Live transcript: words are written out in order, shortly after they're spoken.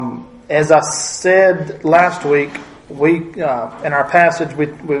As I said last week, we in our passage we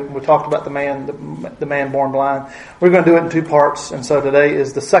talked about the man born blind. We're going to do it in two parts, and so today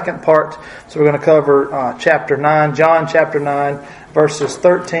is the second part. So we're going to cover chapter 9, John chapter 9, verses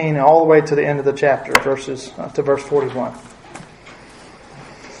 13 all the way to the end of the chapter, to verse 41.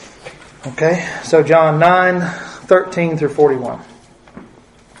 Okay, so John 9, 13 through 41.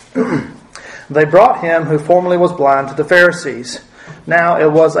 They brought him who formerly was blind to the Pharisees. Now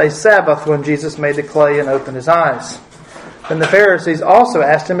it was a Sabbath when Jesus made the clay and opened his eyes. Then the Pharisees also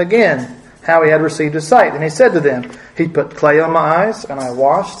asked him again how he had received his sight. And he said to them, He put clay on my eyes, and I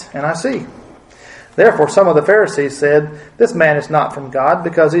washed, and I see. Therefore some of the Pharisees said, This man is not from God,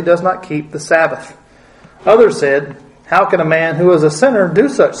 because he does not keep the Sabbath. Others said, How can a man who is a sinner do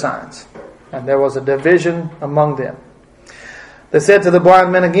such signs? And there was a division among them. They said to the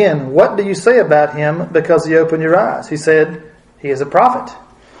blind men again, What do you say about him because he opened your eyes? He said, He is a prophet.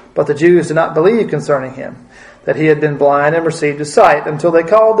 But the Jews did not believe concerning him, that he had been blind and received his sight, until they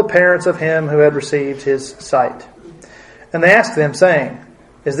called the parents of him who had received his sight. And they asked them, saying,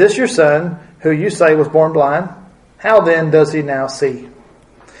 Is this your son, who you say was born blind? How then does he now see?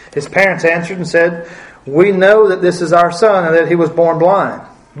 His parents answered and said, We know that this is our son, and that he was born blind.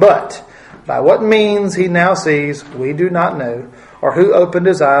 But by what means he now sees, we do not know, or who opened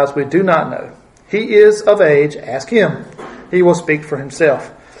his eyes, we do not know. He is of age, ask him. He will speak for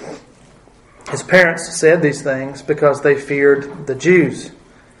himself. His parents said these things because they feared the Jews.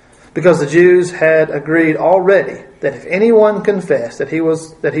 Because the Jews had agreed already that if anyone confessed that he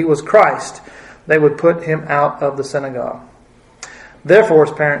was Christ, they would put him out of the synagogue. Therefore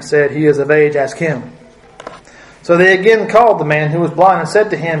his parents said, He is of age, ask him. So they again called the man who was blind and said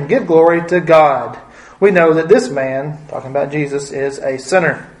to him, Give glory to God. We know that this man, talking about Jesus, is a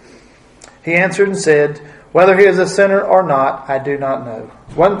sinner. He answered and said, Whether he is a sinner or not, I do not know.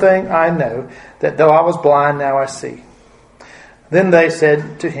 One thing I know, that though I was blind, now I see. Then they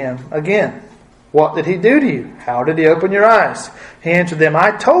said to him again, What did he do to you? How did he open your eyes? He answered them,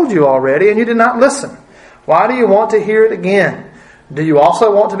 I told you already, and you did not listen. Why do you want to hear it again? Do you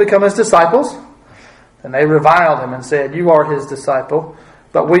also want to become his disciples? And they reviled him and said, You are his disciple,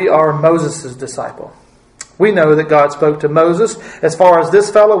 but we are Moses' disciple. We know that God spoke to Moses. As far as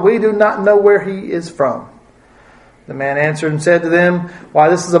this fellow, we do not know where he is from. The man answered and said to them, Why,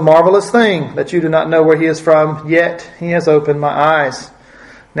 this is a marvelous thing, that you do not know where he is from, yet he has opened my eyes.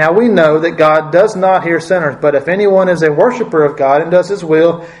 Now we know that God does not hear sinners, but if anyone is a worshiper of God and does his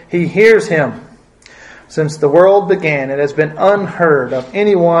will, he hears him. Since the world began, it has been unheard of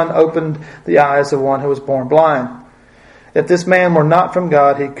anyone opened the eyes of one who was born blind. If this man were not from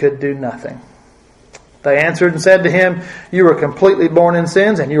God, he could do nothing. They answered and said to him, You were completely born in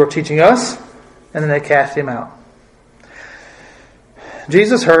sins, and you are teaching us? And then they cast him out.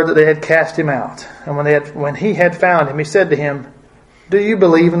 Jesus heard that they had cast him out. And when he had found him, he said to him, Do you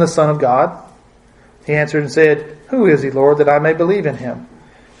believe in the Son of God? He answered and said, Who is he, Lord, that I may believe in him?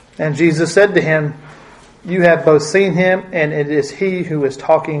 And Jesus said to him, You have both seen him, and it is he who is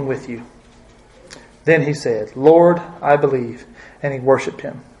talking with you. Then he said, Lord, I believe. And he worshipped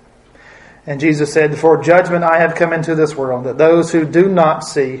him. And Jesus said, For judgment I have come into this world, that those who do not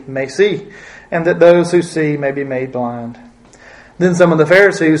see may see, and that those who see may be made blind. Then some of the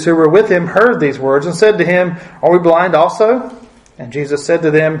Pharisees who were with him heard these words and said to him, Are we blind also? And Jesus said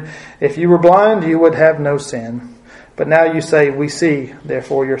to them, If you were blind, you would have no sin. But now you say, We see,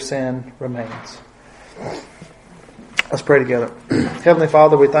 therefore your sin remains. Let's pray together. Heavenly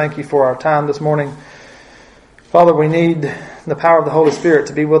Father, we thank you for our time this morning. Father, we need the power of the Holy Spirit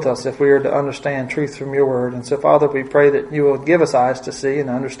to be with us if we are to understand truth from your word. And so, Father, we pray that you will give us eyes to see and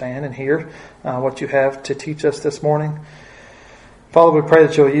understand and hear what you have to teach us this morning. Father, we pray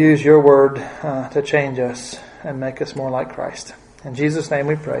that you'll use your word to change us and make us more like Christ. In Jesus' name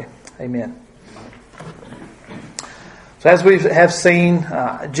we pray. Amen. So as we have seen,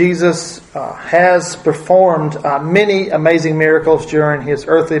 Jesus has performed many amazing miracles during his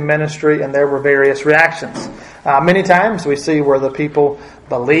earthly ministry, and there were various reactions. Many times we see where the people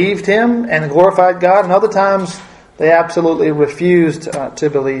believed him and glorified God, and other times they absolutely refused to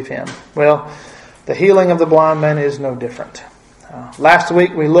believe him. Well, the healing of the blind man is no different. Last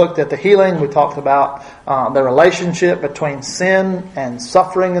week we looked at the healing. We talked about the relationship between sin and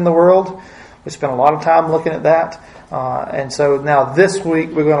suffering in the world. We spent a lot of time looking at that. And so now this week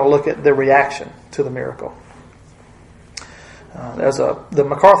we're going to look at the reaction to the miracle. The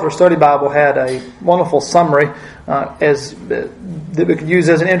MacArthur Study Bible had a wonderful summary that we could use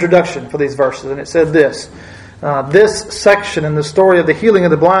as an introduction for these verses. And it said this. This section in the story of the healing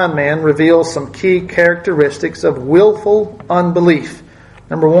of the blind man reveals some key characteristics of willful unbelief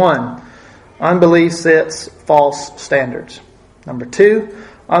Number 1, unbelief sets false standards. Number 2,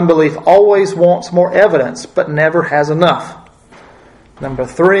 unbelief always wants more evidence but never has enough. Number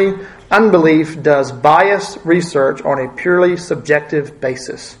 3, unbelief does biased research on a purely subjective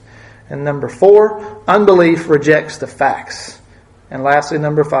basis. And number 4, unbelief rejects the facts. And lastly,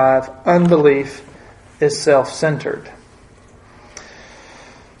 number 5, unbelief is self-centered.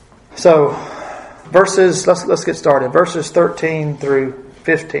 So, let's get started. Verses 13 through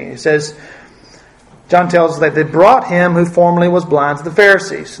 15. It says, John tells us that they brought him who formerly was blind to the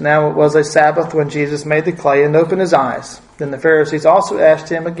Pharisees. Now it was a Sabbath when Jesus made the clay and opened his eyes. Then the Pharisees also asked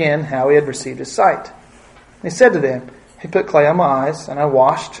him again how he had received his sight. And he said to them, He put clay on my eyes, and I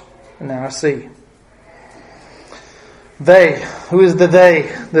washed, and now I see. They. Who is the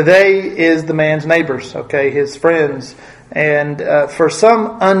they? The they is the man's neighbors, his friends. And for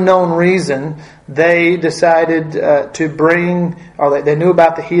some unknown reason, they decided to bring, or they knew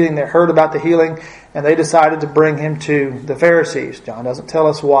about the healing, they heard about the healing, and they decided to bring him to the Pharisees. John doesn't tell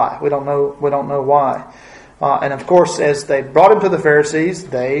us why. We don't know why. And of course, as they brought him to the Pharisees,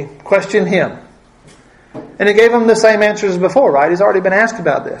 they questioned him. And he gave them the same answers as before, right? He's already been asked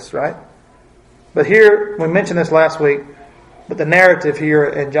about this, right? But here, we mentioned this last week, but the narrative here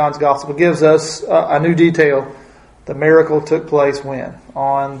in John's Gospel gives us a new detail. The miracle took place when?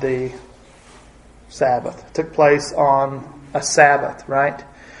 On the Sabbath. It took place on a Sabbath, right?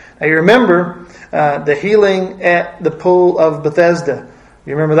 Now you remember the healing at the pool of Bethesda.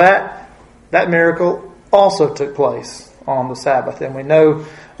 You remember that? That miracle also took place on the Sabbath. And we know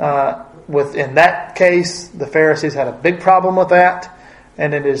in that case, the Pharisees had a big problem with that.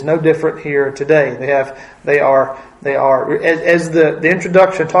 And it is no different here today. They are as the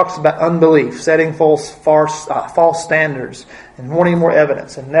introduction talks about unbelief, setting false standards, and wanting more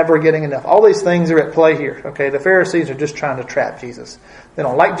evidence, and never getting enough. All these things are at play here. The Pharisees are just trying to trap Jesus. They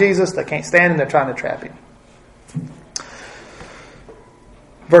don't like Jesus. They can't stand him. They're trying to trap him.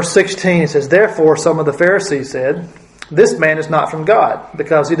 Verse 16 it says, Therefore some of the Pharisees said, This man is not from God,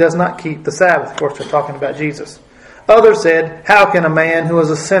 because he does not keep the Sabbath. Of course, they're talking about Jesus. Others said, How can a man who is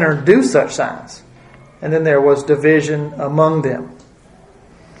a sinner do such signs? And then there was division among them.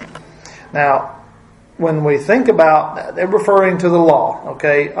 Now, when we think about, they're referring to the law,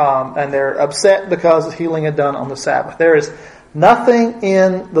 and they're upset because healing is done on the Sabbath. There is nothing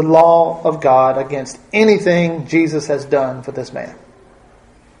in the law of God against anything Jesus has done for this man.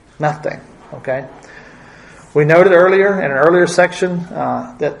 Nothing, We noted earlier, in an earlier section,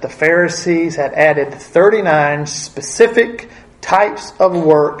 that the Pharisees had added 39 specific types of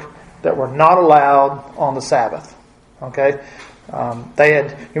work that were not allowed on the Sabbath. There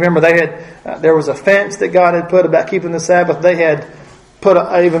was a fence that God had put about keeping the Sabbath. They had put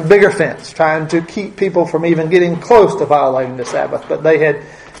an even bigger fence, trying to keep people from even getting close to violating the Sabbath. But they had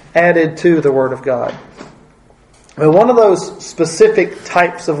added to the Word of God. But one of those specific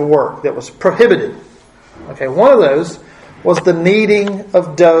types of work that was prohibited, one of those was the kneading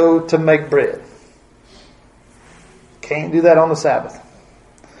of dough to make bread. Can't do that on the Sabbath.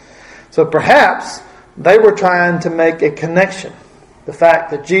 So perhaps they were trying to make a connection. The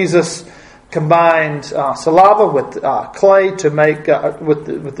fact that Jesus combined saliva with clay to make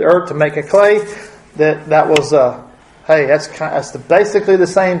with the earth to make a clay, that was that's basically the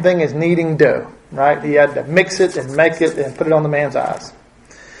same thing as kneading dough, right? He had to mix it and make it and put it on the man's eyes.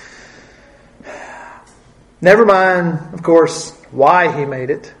 Never mind, of course, why he made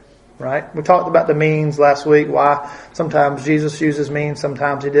it, right? We talked about the means last week, why sometimes Jesus uses means,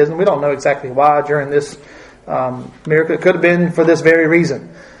 sometimes he doesn't. We don't know exactly why during this miracle. It could have been for this very reason,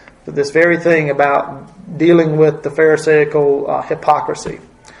 for this very thing about dealing with the Pharisaical hypocrisy.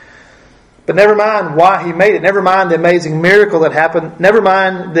 But never mind why he made it. Never mind the amazing miracle that happened. Never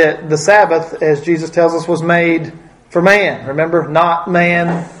mind that the Sabbath, as Jesus tells us, was made for man. Remember, not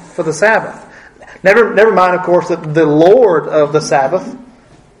man for the Sabbath. Never mind, of course, that the Lord of the Sabbath,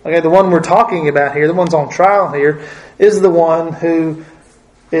 the one we're talking about here, the one's on trial here, is the one who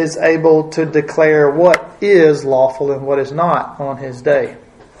is able to declare what is lawful and what is not on his day.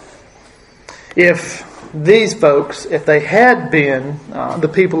 If these folks, if they had been the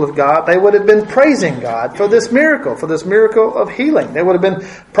people of God, they would have been praising God for this miracle of healing. They would have been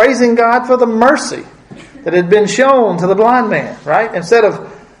praising God for the mercy that had been shown to the blind man, right? Instead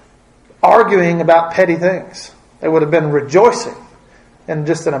of arguing about petty things. They would have been rejoicing in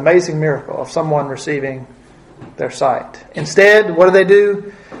just an amazing miracle of someone receiving their sight. Instead, what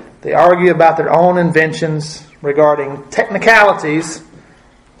do? They argue about their own inventions regarding technicalities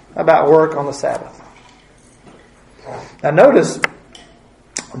about work on the Sabbath. Now notice,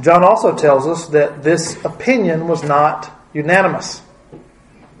 John also tells us that this opinion was not unanimous.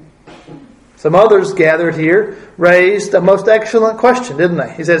 Some others gathered here raised a most excellent question, didn't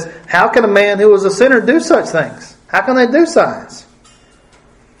they? He says, how can a man who was a sinner do such things? How can they do signs?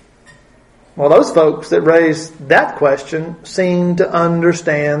 Well, those folks that raised that question seem to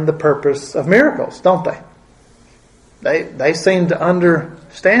understand the purpose of miracles, don't they? They seem to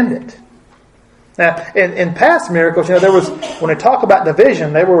understand it. Now, in past miracles, there was, when they talk about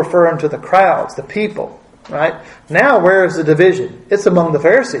division, they were referring to the crowds, the people, right? Now, where is the division? It's among the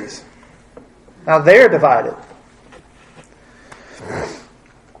Pharisees. Now they're divided.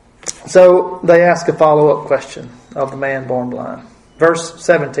 So they ask a follow-up question of the man born blind. Verse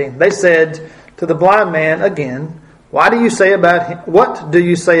 17. They said to the blind man again, what do you say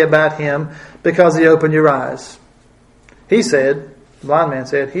about him because he opened your eyes? He said, the blind man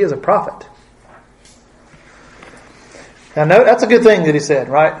said, he is a prophet. Now note, that's a good thing that he said,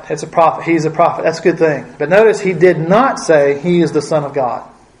 right? It's a prophet. He's a prophet. That's a good thing. But notice he did not say he is the Son of God.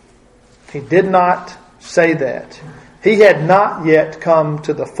 He did not say that. He had not yet come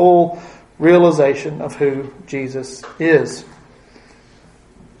to the full realization of who Jesus is.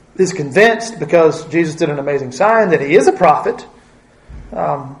 He's convinced because Jesus did an amazing sign that he is a prophet.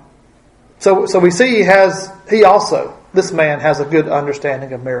 So we see this man has a good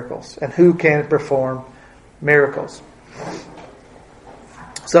understanding of miracles and who can perform miracles.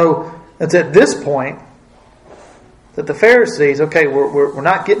 So it's at this point that the Pharisees, we're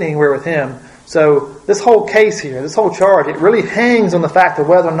not getting anywhere with him. So this whole case here, this whole charge, it really hangs on the fact of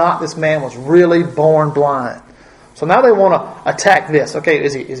whether or not this man was really born blind. So now they want to attack this. Okay,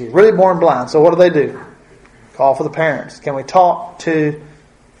 is he really born blind? So what do? Call for the parents. Can we talk to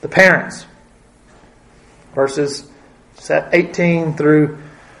the parents? Verses 18 through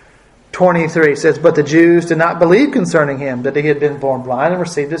 23 says, but the Jews did not believe concerning him that he had been born blind and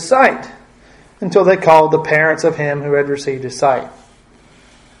received his sight, until they called the parents of him who had received his sight.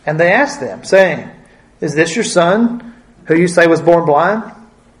 And they asked them, saying, is this your son, who you say was born blind?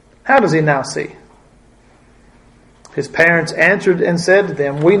 How does he now see? His parents answered and said to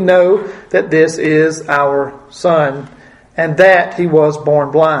them, we know that this is our son, and that he was born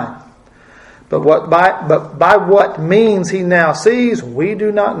blind. But by what means he now sees, we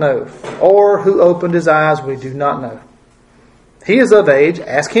do not know, or who opened his eyes, we do not know. He is of age,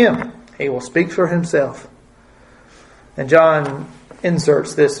 ask him. He will speak for himself. And John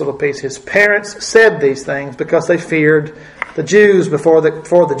inserts this little piece. His parents said these things because they feared the Jews before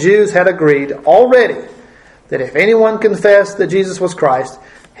the Jews had agreed already that if anyone confessed that Jesus was Christ,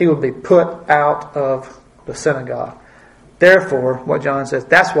 he would be put out of the synagogue. Therefore, what John says,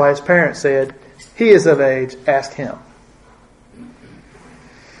 that's why his parents said, he is of age, ask him.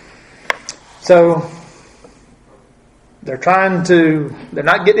 So, they're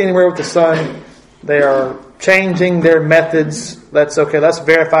not getting anywhere with the son. They are changing their methods. Let's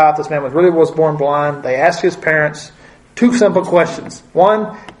verify if this man really was born blind. They ask his parents two simple questions.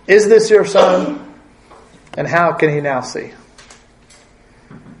 One, is this your son? And how can he now see?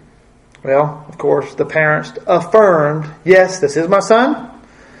 Well, of course, the parents affirmed, yes, this is my son,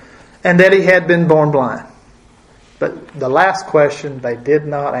 and that he had been born blind. But the last question they did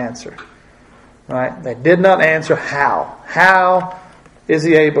not answer. Right? They did not answer how. How is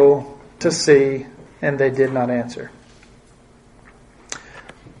he able to see? And they did not answer.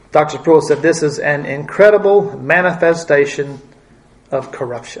 Dr. Sproul said this is an incredible manifestation of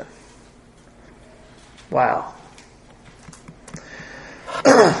corruption. Wow.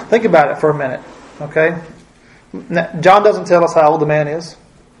 Think about it for a minute. Okay? Now, John doesn't tell us how old the man is.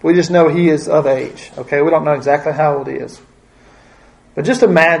 We just know he is of age. Okay? We don't know exactly how old he is. But just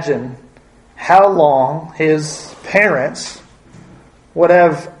imagine how long his parents would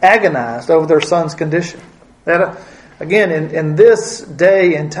have agonized over their son's condition. That, again, in this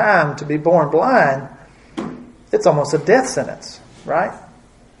day and time, to be born blind, it's almost a death sentence, right?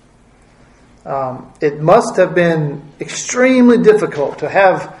 It must have been extremely difficult to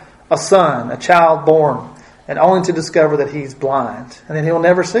have a son, a child born, and only to discover that he's blind, and then he'll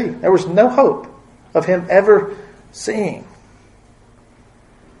never see. There was no hope of him ever seeing.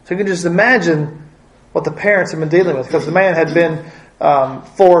 So you can just imagine what the parents have been dealing with, because the man had been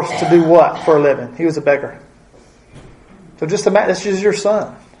forced to do what for a living? He was a beggar. So just imagine, this is your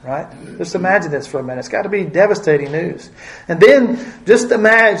son, right? Just imagine this for a minute. It's got to be devastating news. And then just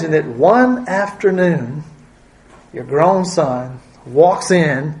imagine that one afternoon, your grown son walks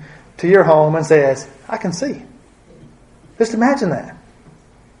in to your home and says, I can see. Just imagine that.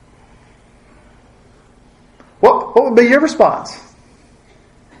 What would be your response?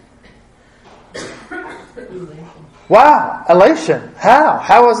 Wow, elation. How?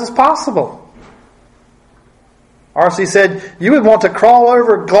 How is this possible? R.C. said, you would want to crawl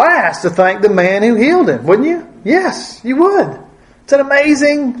over glass to thank the man who healed him, wouldn't you? Yes, you would. It's an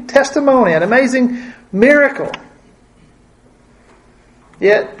amazing testimony, an amazing miracle.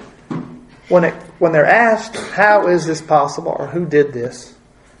 Yet, when they're asked, how is this possible, or who did this,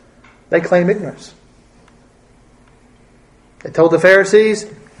 they claim ignorance. They told the Pharisees,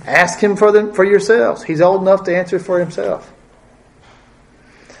 ask him for yourselves. He's old enough to answer for himself.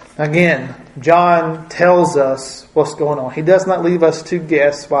 Again, John tells us what's going on. He does not leave us to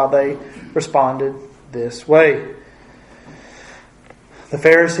guess why they responded this way. The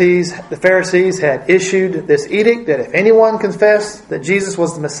Pharisees had issued this edict that if anyone confessed that Jesus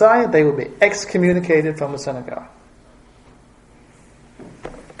was the Messiah, they would be excommunicated from the synagogue.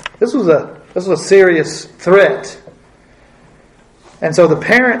 This was a serious threat. And so the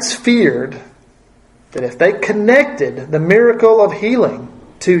parents feared that if they connected the miracle of healing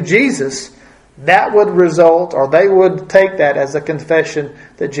to Jesus, that would result, or they would take that as a confession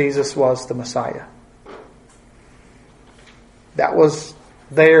that Jesus was the Messiah. That was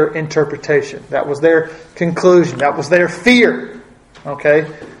their interpretation. That was their conclusion. That was their fear.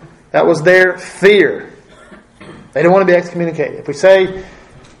 Okay? That was their fear. They didn't want to be excommunicated. If we say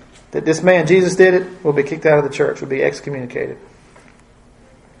that this man, Jesus, did it, we'll be kicked out of the church. We'll be excommunicated.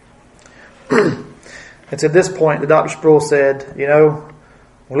 It's at this point that Dr. Sproul said,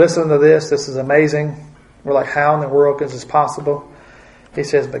 listen to this. This is amazing. We're like, how in the world is this possible? He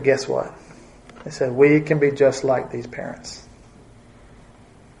says, but guess what? He said, we can be just like these parents.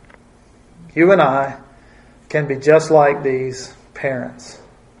 You and I can be just like these parents.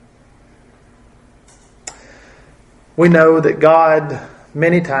 We know that God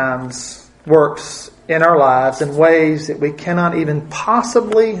many times works in our lives in ways that we cannot even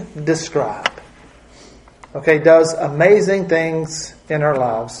possibly describe. Okay, does amazing things in our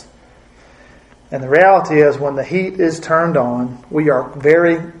lives. And the reality is, when the heat is turned on, we are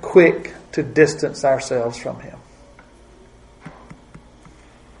very quick to distance ourselves from Him.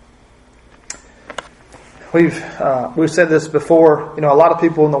 We've said this before. A lot of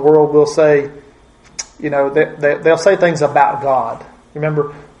people in the world will say, they'll say things about God.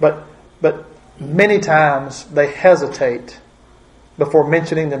 Remember, but many times they hesitate before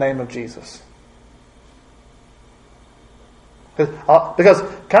mentioning the name of Jesus. Because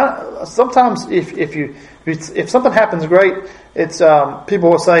sometimes if something happens great, it's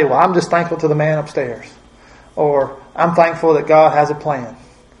people will say, "Well, I'm just thankful to the man upstairs," or "I'm thankful that God has a plan,"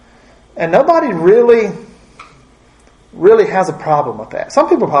 and nobody really has a problem with that. Some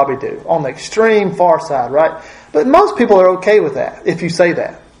people probably do on the extreme far side, right? But most people are okay with that if you say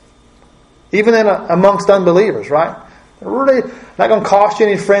that, even amongst unbelievers, right? They're really not going to cost you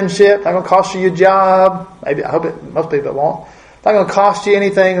any friendship, not going to cost you your job. Maybe most people it won't. Not going to cost you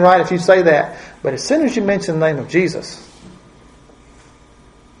anything, right, if you say that. But as soon as you mention the name of Jesus,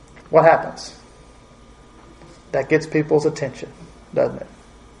 what happens? That gets people's attention, doesn't it?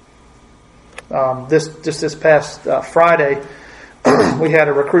 This past Friday, we had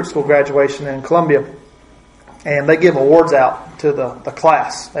a recruit school graduation in Columbia, and they give awards out to the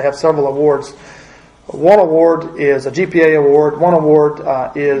class. They have several awards. One award is a GPA award. One award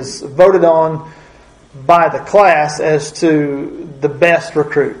is voted on by the class as to the best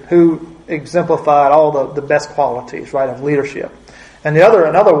recruit, who exemplified all the best qualities, right, of leadership. And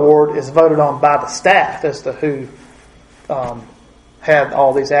another award is voted on by the staff as to who had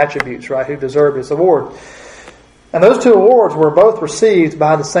all these attributes, right, who deserved this award. And those two awards were both received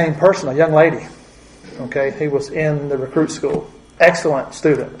by the same person, a young lady, okay, who was in the recruit school. Excellent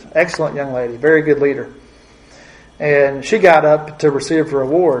student, excellent young lady, very good leader. And she got up to receive her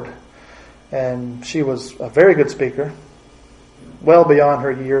award. And she was a very good speaker, well beyond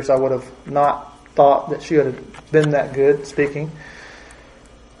her years. I would have not thought that she would have been that good speaking.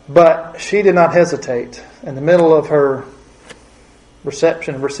 But she did not hesitate in the middle of her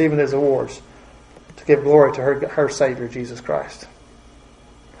reception, receiving these awards, to give glory to her Savior, Jesus Christ.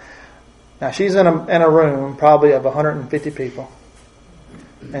 Now, she's in a room probably of 150 people,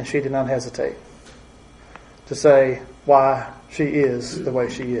 and she did not hesitate to say why she is the way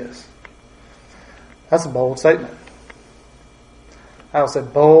she is. That's a bold statement. I was a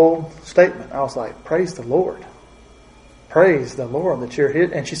bold statement. I was like, praise the Lord. Praise the Lord that you're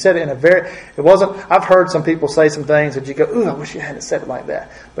here. And she said it in I've heard some people say some things that you go, ooh, I wish you hadn't said it like that.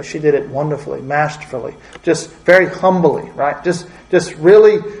 But she did it wonderfully, masterfully, just very humbly, right? Just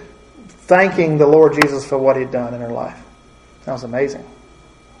really thanking the Lord Jesus for what He'd done in her life. That was amazing.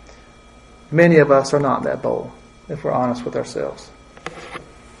 Many of us are not that bold, if we're honest with ourselves.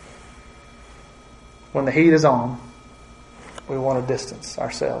 When the heat is on, we want to distance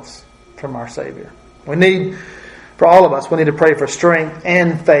ourselves from our Savior. We need For all of us, we need to pray for strength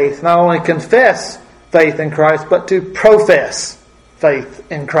and faith. Not only confess faith in Christ, but to profess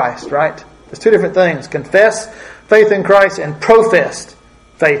faith in Christ, right? There's two different things. Confess faith in Christ and profess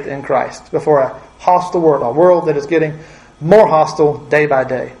faith in Christ before a hostile world, a world that is getting more hostile day by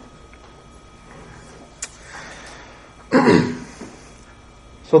day.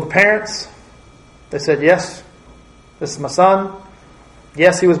 So the parents, they said, yes, this is my son.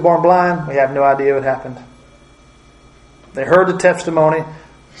 Yes, he was born blind. We have no idea what happened. They heard the testimony,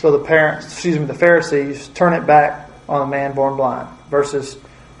 so the Pharisees turn it back on the man born blind. Verses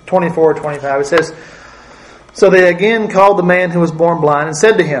 24 to 25, it says, so they again called the man who was born blind and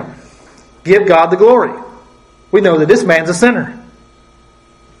said to him, give God the glory. We know that this man's a sinner.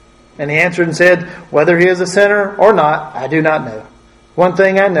 And he answered and said, whether he is a sinner or not, I do not know. One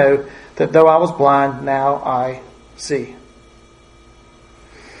thing I know, that though I was blind, now I see.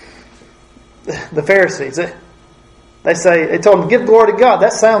 The Pharisees, they told him, give glory to God.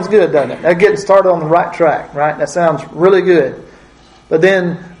 That sounds good, doesn't it? They're getting started on the right track, right? That sounds really good. But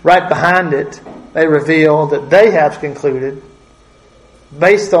then, right behind it, they reveal that they have concluded,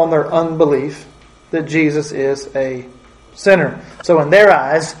 based on their unbelief, that Jesus is a sinner. So in their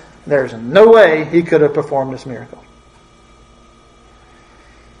eyes, there's no way he could have performed this miracle.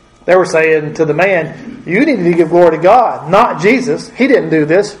 They were saying to the man, you need to give glory to God, not Jesus. He didn't do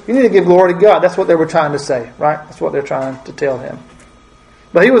this. You need to give glory to God. That's what they were trying to say, right? That's what they're trying to tell him.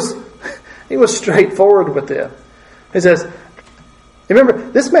 But he was straightforward with them. He says, remember,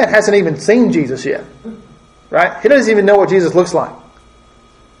 this man hasn't even seen Jesus yet, right? He doesn't even know what Jesus looks like.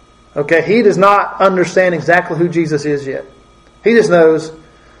 Okay, he does not understand exactly who Jesus is yet. He just knows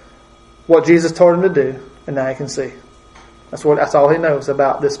what Jesus told him to do, and now he can see. That's all he knows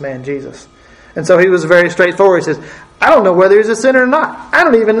about this man, Jesus. And so he was very straightforward. He says, I don't know whether he's a sinner or not. I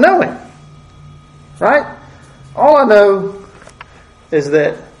don't even know him. Right? All I know is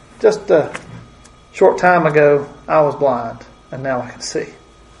that just a short time ago, I was blind, and now I can see.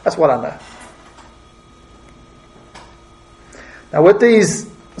 That's what I know. Now with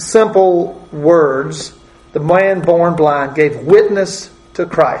these simple words, the man born blind gave witness to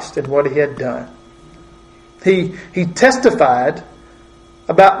Christ and what he had done. He testified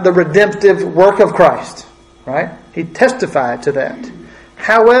about the redemptive work of Christ, right? He testified to that.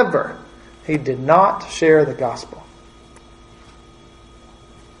 However, he did not share the gospel.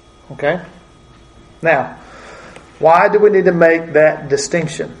 Okay? Now, why do we need to make that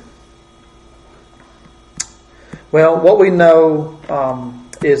distinction? Well, what we know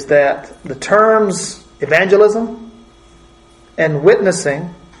is that the terms evangelism and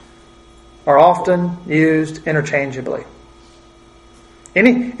witnessing are often used interchangeably.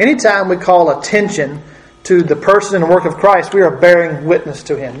 Anytime we call attention to the person and work of Christ, we are bearing witness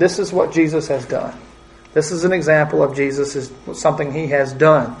to Him. This is what Jesus has done. This is an example of Jesus, is something He has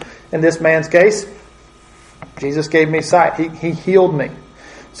done. In this man's case, Jesus gave me sight. He healed me.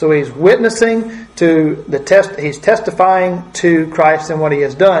 So he's witnessing to he's testifying to Christ and what He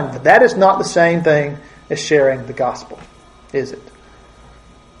has done. But that is not the same thing as sharing the gospel, is it?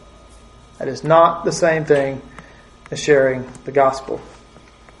 That is not the same thing as sharing the gospel.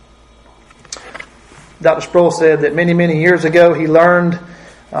 Dr. Sproul said that many, many years ago he learned,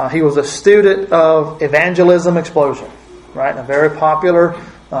 he was a student of Evangelism Explosion, right? A very popular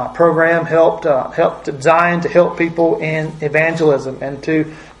program helped designed to help people in evangelism and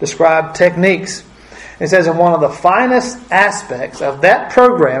to describe techniques. It says, and one of the finest aspects of that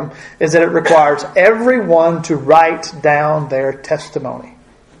program is that it requires everyone to write down their testimony.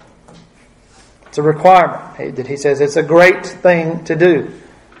 It's a requirement. He says it's a great thing to do.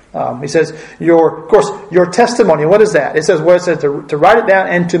 He says, your testimony, what is that? It says to write it down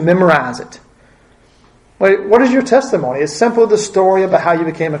and to memorize it. Wait, what is your testimony? It's simply the story about how you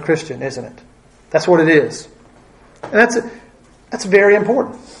became a Christian, isn't it? That's what it is. And that's very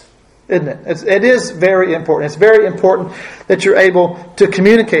important, isn't it? It is very important. It's very important that you're able to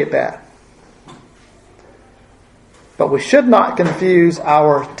communicate that. But we should not confuse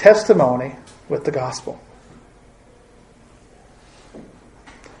our testimony with the gospel.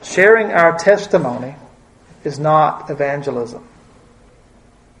 Sharing our testimony is not evangelism.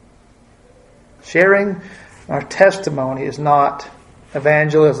 Sharing our testimony is not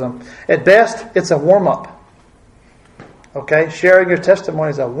evangelism. At best, it's a warm-up. Okay? Sharing your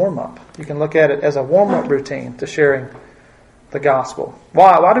testimony is a warm-up. You can look at it as a warm-up routine to sharing the gospel.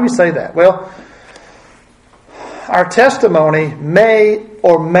 Why? Why do we say that? Well, our testimony may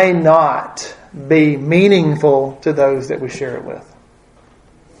or may not be meaningful to those that we share it with.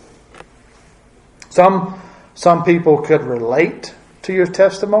 Some people could relate to your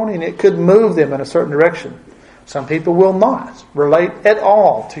testimony and it could move them in a certain direction. Some people will not relate at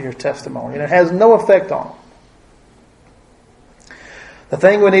all to your testimony, and it has no effect on them. The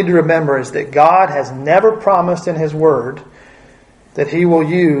thing we need to remember is that God has never promised in His Word that He will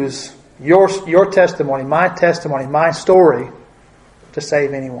use your testimony, my story, to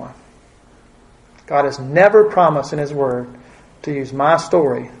save anyone. God has never promised in His Word to use my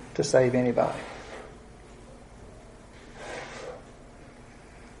story to save anybody.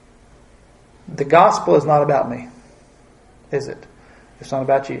 The gospel is not about me, is it? It's not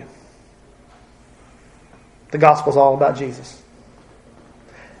about you. The gospel is all about Jesus.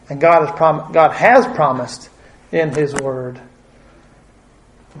 And God has promised in His Word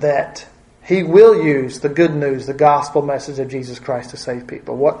that He will use the good news, the gospel message of Jesus Christ to save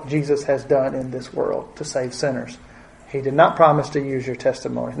people. What Jesus has done in this world to save sinners. He did not promise to use your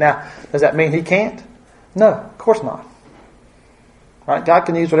testimony. Now, does that mean He can't? No, of course not. Right? God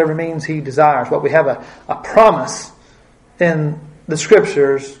can use whatever means He desires. But we have a promise in the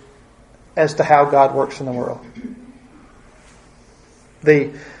Scriptures as to how God works in the world.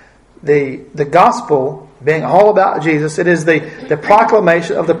 The gospel being all about Jesus, it is the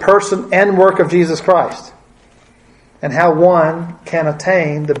proclamation of the person and work of Jesus Christ, and how one can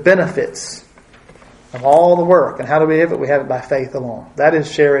attain the benefits of all the work. And how do we have it? We have it by faith alone. That is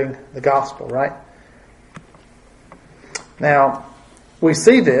sharing the gospel, right? Now, we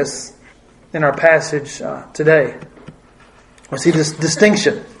see this in our passage today. We see this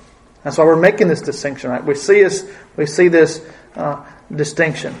distinction. That's why we're making this distinction, right? We see this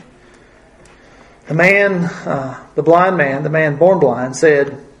distinction. The man, the blind man, the man born blind,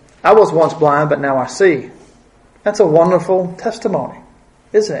 said, "I was once blind, but now I see." That's a wonderful testimony,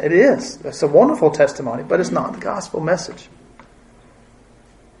 isn't it? It is. It's a wonderful testimony, but it's not the gospel message.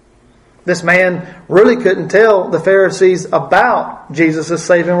 This man really couldn't tell the Pharisees about Jesus'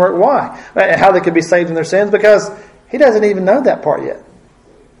 saving work. Why? How they could be saved in their sins? Because he doesn't even know that part yet.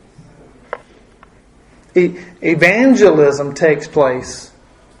 Evangelism takes place.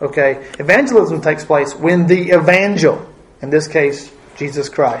 Okay, evangelism takes place when the evangel, in this case Jesus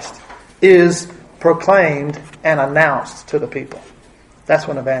Christ, is proclaimed and announced to the people. That's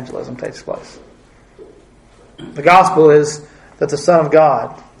when evangelism takes place. The gospel is that the Son of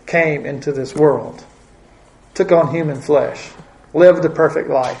God came into this world, took on human flesh, lived a perfect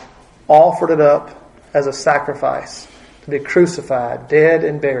life, offered it up as a sacrifice to be crucified, dead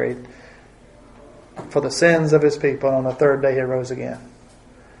and buried for the sins of His people, and on the third day He rose again.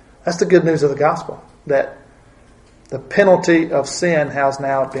 That's the good news of the gospel, that the penalty of sin has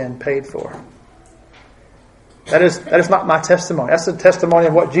now been paid for. That is not my testimony. That's the testimony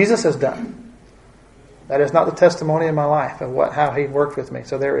of what Jesus has done. That is not the testimony in my life of how He worked with me.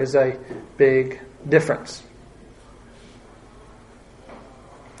 So there is a big difference.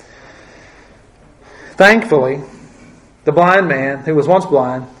 Thankfully, the blind man, who was once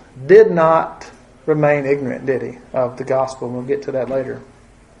blind, did not remain ignorant, did he, of the gospel? We'll get to that later.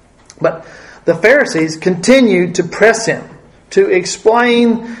 But the Pharisees continued to press him to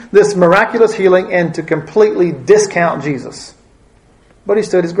explain this miraculous healing and to completely discount Jesus. But he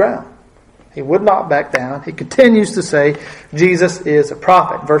stood his ground. He would not back down. He continues to say, Jesus is a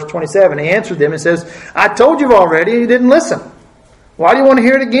prophet. Verse 27, he answered them and says, "I told you already and you didn't listen. Why do you want to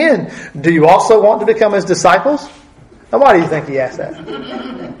hear it again? Do you also want to become His disciples?" Now, why do you think he asked that?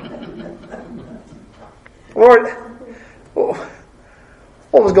 Lord,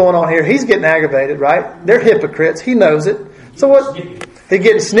 what was going on here? He's getting aggravated, right? They're hypocrites. He knows it. So what? He's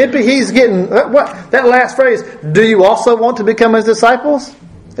getting snippy. He's getting what? That last phrase, "Do you also want to become His disciples?"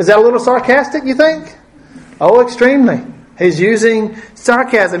 Is that a little sarcastic, you think? Oh, extremely. He's using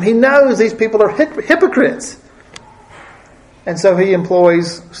sarcasm. He knows these people are hypocrites. And so he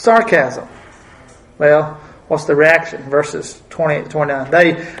employs sarcasm. Well, what's the reaction? Verses 28 to 29.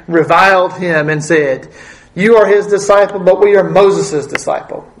 They reviled him and said, "You are His disciple, but we are Moses'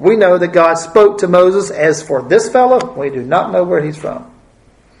 disciple. We know that God spoke to Moses. As for this fellow, we do not know where he's from."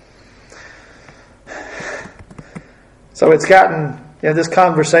 So it's gotten, this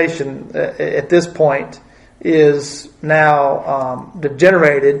conversation at this point is now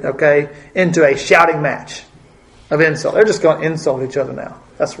degenerated, into a shouting match of insult. They're just going to insult each other now.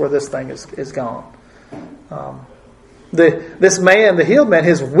 That's where this thing is gone. This man, the healed man,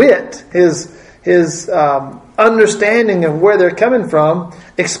 his wit, his understanding of where they're coming from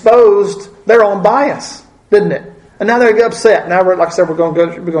exposed their own bias, didn't it? And now they're upset. Now, like I said, we're going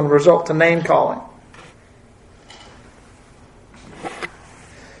to resort to name calling.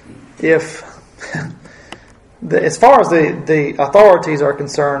 As far as the authorities are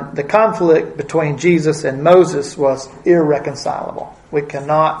concerned, the conflict between Jesus and Moses was irreconcilable.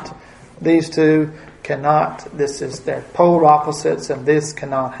 These two cannot. This is their polar opposites, and this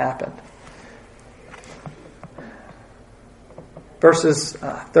cannot happen. Verses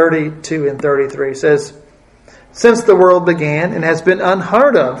 32 and 33 says, "Since the world began, it has been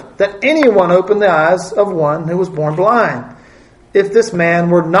unheard of that anyone opened the eyes of one who was born blind. If this man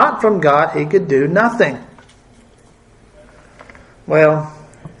were not from God, he could do nothing." Well,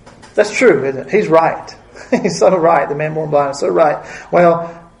 that's true, isn't it? He's right. He's so right. The man born blind is so right.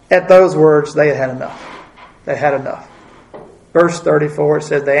 Well, at those words, they had enough. They had enough. Verse 34, it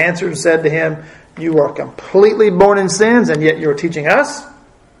says, "They answered and said to him, 'You are completely born in sins, and yet you are teaching us?'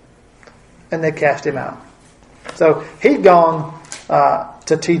 And they cast him out." So he'd gone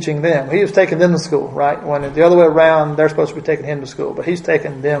to teaching them. He was taking them to school, right? When the other way around, they're supposed to be taking him to school, but he's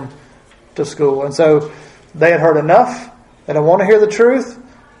taking them to school. And so they had heard enough. They don't want to hear the truth.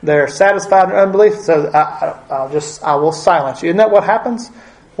 They're satisfied in unbelief. So I will silence you. Isn't that what happens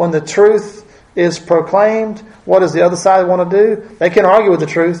when the truth is proclaimed? What does the other side want to do? They can't argue with the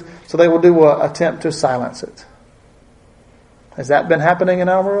truth, so they will do what? Attempt to silence it. Has that been happening in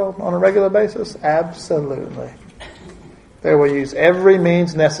our world on a regular basis? Absolutely. They will use every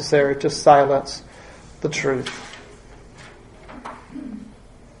means necessary to silence the truth.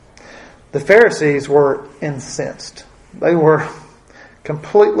 The Pharisees were incensed. They were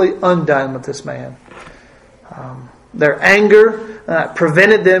completely undone with this man. Their anger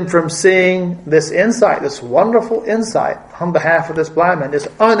prevented them from seeing this insight, this wonderful insight on behalf of this blind man. This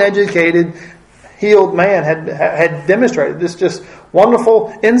uneducated, healed man had demonstrated this just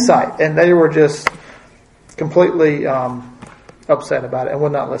wonderful insight, and they were just completely upset about it and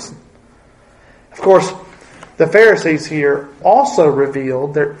would not listen. Of course, the Pharisees here also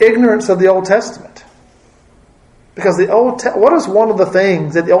revealed their ignorance of the Old Testament. Because what is one of the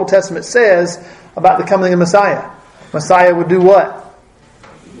things that the Old Testament says about the coming of Messiah? Messiah would do what?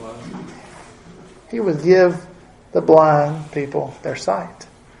 He would give the blind people their sight.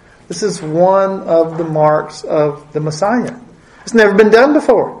 This is one of the marks of the Messiah. It's never been done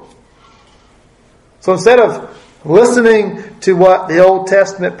before. So instead of listening to what the Old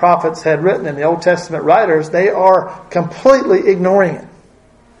Testament prophets had written and the Old Testament writers, they are completely ignoring it.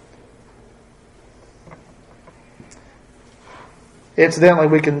 Incidentally,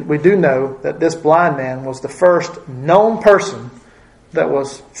 we do know that this blind man was the first known person that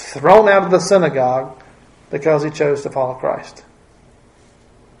was thrown out of the synagogue because he chose to follow Christ.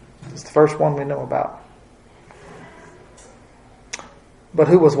 It's the first one we know about. But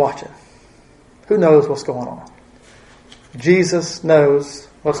who was watching? Who knows what's going on? Jesus knows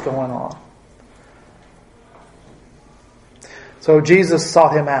what's going on. So Jesus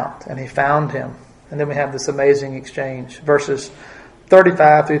sought him out and he found him. And then we have this amazing exchange. Verses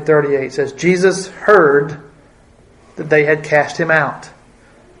 35 through 38 says, "Jesus heard that they had cast him out.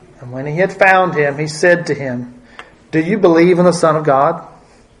 And when he had found him, he said to him, 'Do you believe in the Son of God?'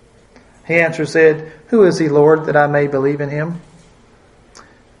 He answered, said, 'Who is he, Lord, that I may believe in him?'"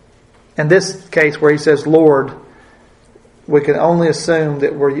 In this case where he says Lord, we can only assume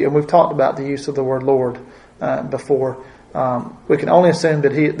that and we've talked about the use of the word Lord before. We can only assume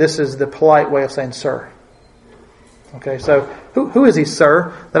that this is the polite way of saying sir. Okay, so who is he,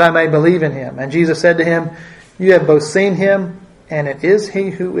 sir, that I may believe in him? And Jesus said to him, "You have both seen him, and it is he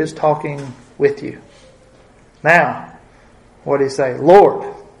who is talking with you." Now, what did he say? "Lord,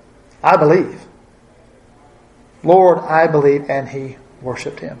 I believe." "Lord, I believe," and he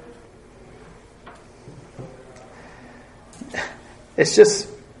worshipped him. It's just,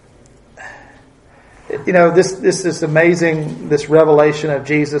 this is amazing, this revelation of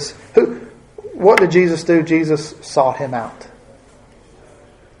Jesus. What did Jesus do? Jesus sought him out.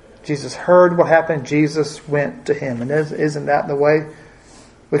 Jesus heard what happened. Jesus went to him. And isn't that the way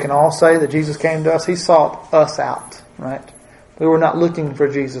we can all say that Jesus came to us? He sought us out, right? We were not looking for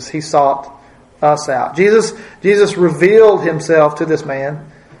Jesus. He sought us out. Jesus revealed himself to this man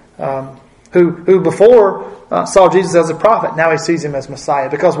who before saw Jesus as a prophet. Now he sees him as Messiah.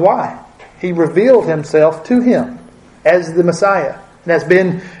 Because why? He revealed himself to him as the Messiah. It has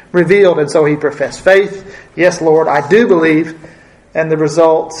been revealed, and so he professed faith. "Yes, Lord, I do believe." And the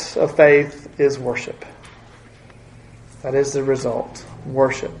result of faith is worship. That is the result.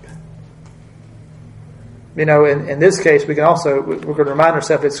 Worship. In this case, we're going to remind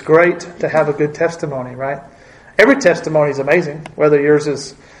ourselves it's great to have a good testimony, right? Every testimony is amazing, whether yours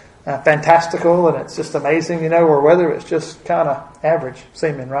is fantastical and it's just amazing, or whether it's just kind of average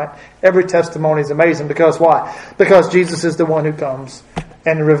seeming, right? Every testimony is amazing because why? Because Jesus is the one who comes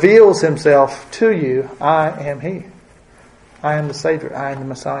and reveals himself to you. I am he. I am the Savior. I am the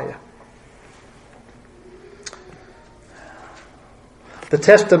Messiah. The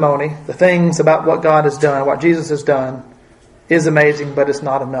testimony, the things about what God has done, what Jesus has done, is amazing, but it's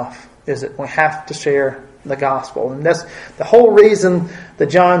not enough, is it? We have to share the gospel. And that's the whole reason that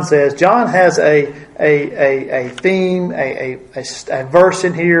John says. John has a theme, a verse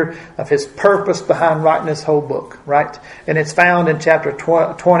in here of his purpose behind writing this whole book, right? And it's found in chapter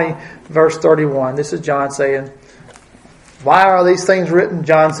 20, verse 31. This is John saying, why are these things written?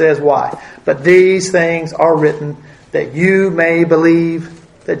 John says, why? But these things are written that you may believe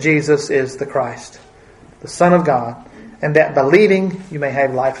that Jesus is the Christ, the Son of God, and that believing you may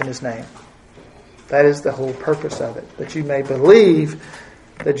have life in His name. That is the whole purpose of it, that you may believe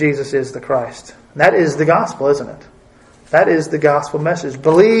that Jesus is the Christ. And that is the gospel, isn't it? That is the gospel message.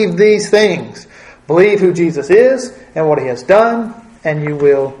 Believe these things. Believe who Jesus is and what He has done, and you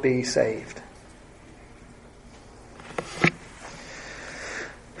will be saved.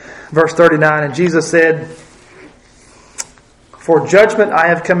 Verse 39, and Jesus said, for judgment I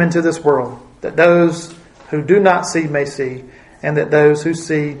have come into this world, that those who do not see may see, and that those who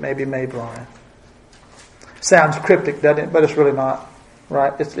see may be made blind. Sounds cryptic, doesn't it? But it's really not,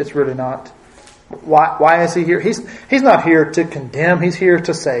 right? It's really not. Why is He here? He's not here to condemn. He's here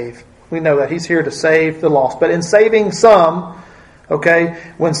to save. We know that He's here to save the lost. But in saving some, okay,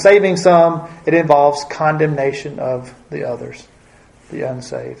 when saving some, it involves condemnation of the others, the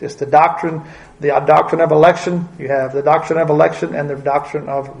unsaved. It's the doctrine of election. You have the doctrine of election and the doctrine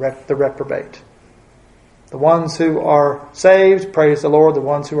of the reprobate. The ones who are saved, praise the Lord. The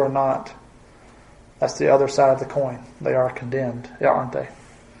ones who are not, that's the other side of the coin. They are condemned, aren't they?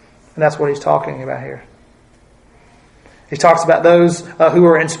 And that's what he's talking about here. He talks about those who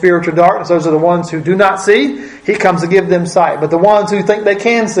are in spiritual darkness. Those are the ones who do not see. He comes to give them sight. But the ones who think they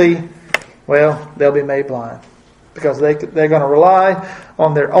can see, well, they'll be made blind. Because they're going to rely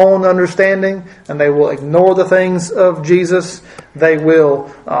on their own understanding, and they will ignore the things of Jesus. They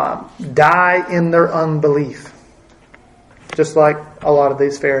will die in their unbelief. Just like a lot of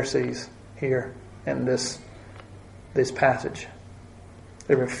these Pharisees here in this passage.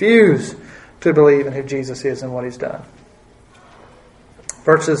 They refuse to believe in who Jesus is and what He's done.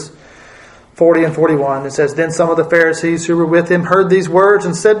 Verses 40 and 41, it says, then some of the Pharisees who were with Him heard these words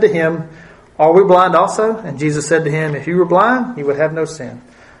and said to Him, are we blind also? And Jesus said to him, if you were blind, you would have no sin.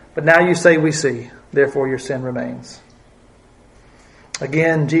 But now you say we see, therefore your sin remains.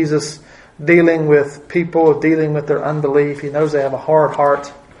 Again, Jesus dealing with people, dealing with their unbelief. He knows they have a hard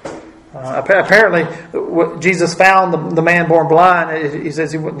heart. Apparently, Jesus found the man born blind. He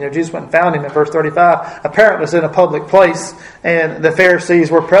says Jesus went and found him in verse 35. Apparently, it's in a public place, and the Pharisees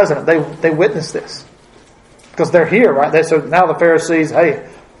were present. They witnessed this because they're here, right? So now the Pharisees, hey,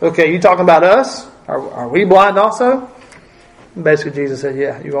 okay, you talking about us? Are we blind also? And basically, Jesus said,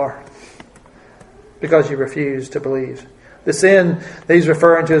 yeah, you are, because you refuse to believe. The sin that He's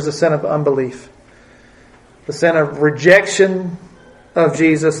referring to is the sin of unbelief, the sin of rejection of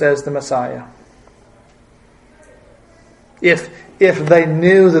Jesus as the Messiah. If they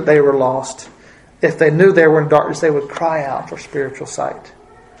knew that they were lost, if they knew they were in darkness, they would cry out for spiritual sight.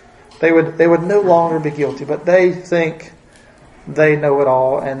 They would no longer be guilty, but they think they know it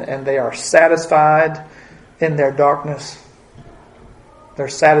all, and they are satisfied in their darkness. They're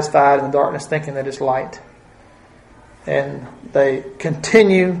satisfied in the darkness thinking that it's light. And they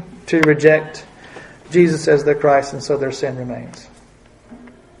continue to reject Jesus as their Christ, and so their sin remains.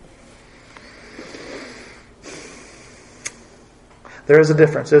 There is a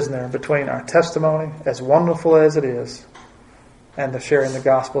difference, isn't there, between our testimony, as wonderful as it is, and the sharing the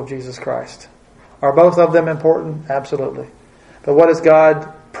gospel of Jesus Christ. Are both of them important? Absolutely. But what has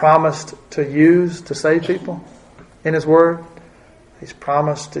God promised to use to save people in His Word? He's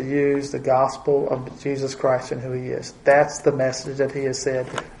promised to use the gospel of Jesus Christ and who He is. That's the message that He has said.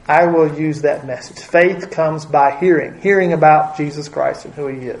 I will use that message. Faith comes by hearing about Jesus Christ and who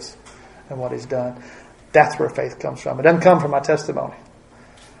He is and what He's done. That's where faith comes from. It doesn't come from my testimony.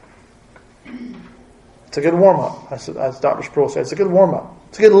 It's a good warm-up, as Dr. Sproul said. It's a good warm-up.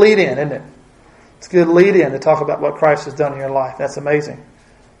 It's a good lead-in, isn't it? It's a good lead-in to talk about what Christ has done in your life. That's amazing.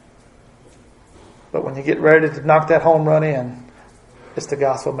 But when you get ready to knock that home run in, it's the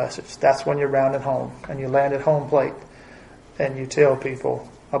gospel message. That's when you're rounding home and you land at home plate and you tell people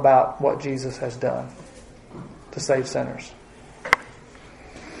about what Jesus has done to save sinners.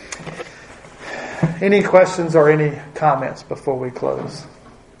 Any questions or any comments before we close?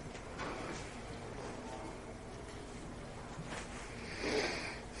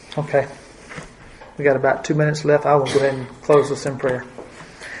 Okay. We got about 2 minutes left. I will go ahead and close this in prayer.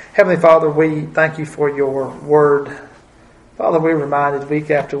 Heavenly Father, we thank You for Your Word. Father, we're reminded week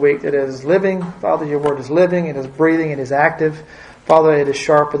after week that it is living. Father, Your Word is living, it is breathing, it is active. Father, it is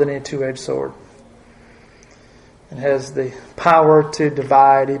sharper than any two-edged sword. It has the power to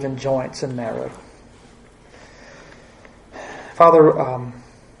divide even joints and marrow. Father,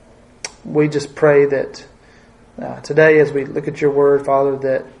 we just pray that today as we look at your word,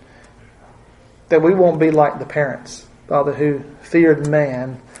 Father, that we won't be like the parents, Father, who feared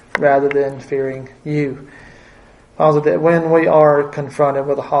man rather than fearing you. Father, that when we are confronted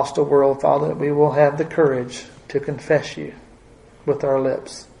with a hostile world, Father, that we will have the courage to confess you with our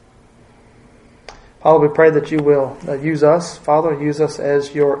lips. Father, we pray that you will use us, Father, use us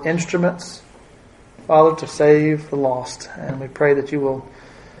as your instruments, Father, to save the lost. And we pray that you will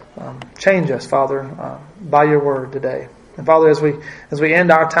change us, Father, by your word today. And Father, as we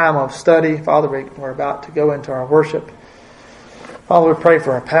end our time of study, Father, we're about to go into our worship. Father, we pray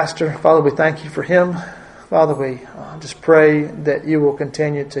for our pastor. Father, we thank you for him. Father, we just pray that you will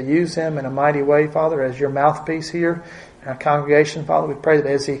continue to use him in a mighty way, Father, as your mouthpiece here in our congregation. Father, we pray that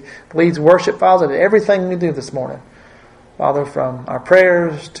as he leads worship, Father, that everything we do this morning, Father, from our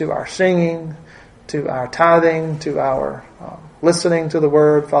prayers to our singing, to our tithing, to our listening to the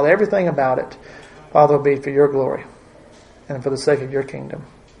word, Father, everything about it, Father, will be for your glory and for the sake of your kingdom.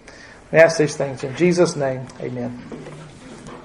 We ask these things in Jesus' name. Amen.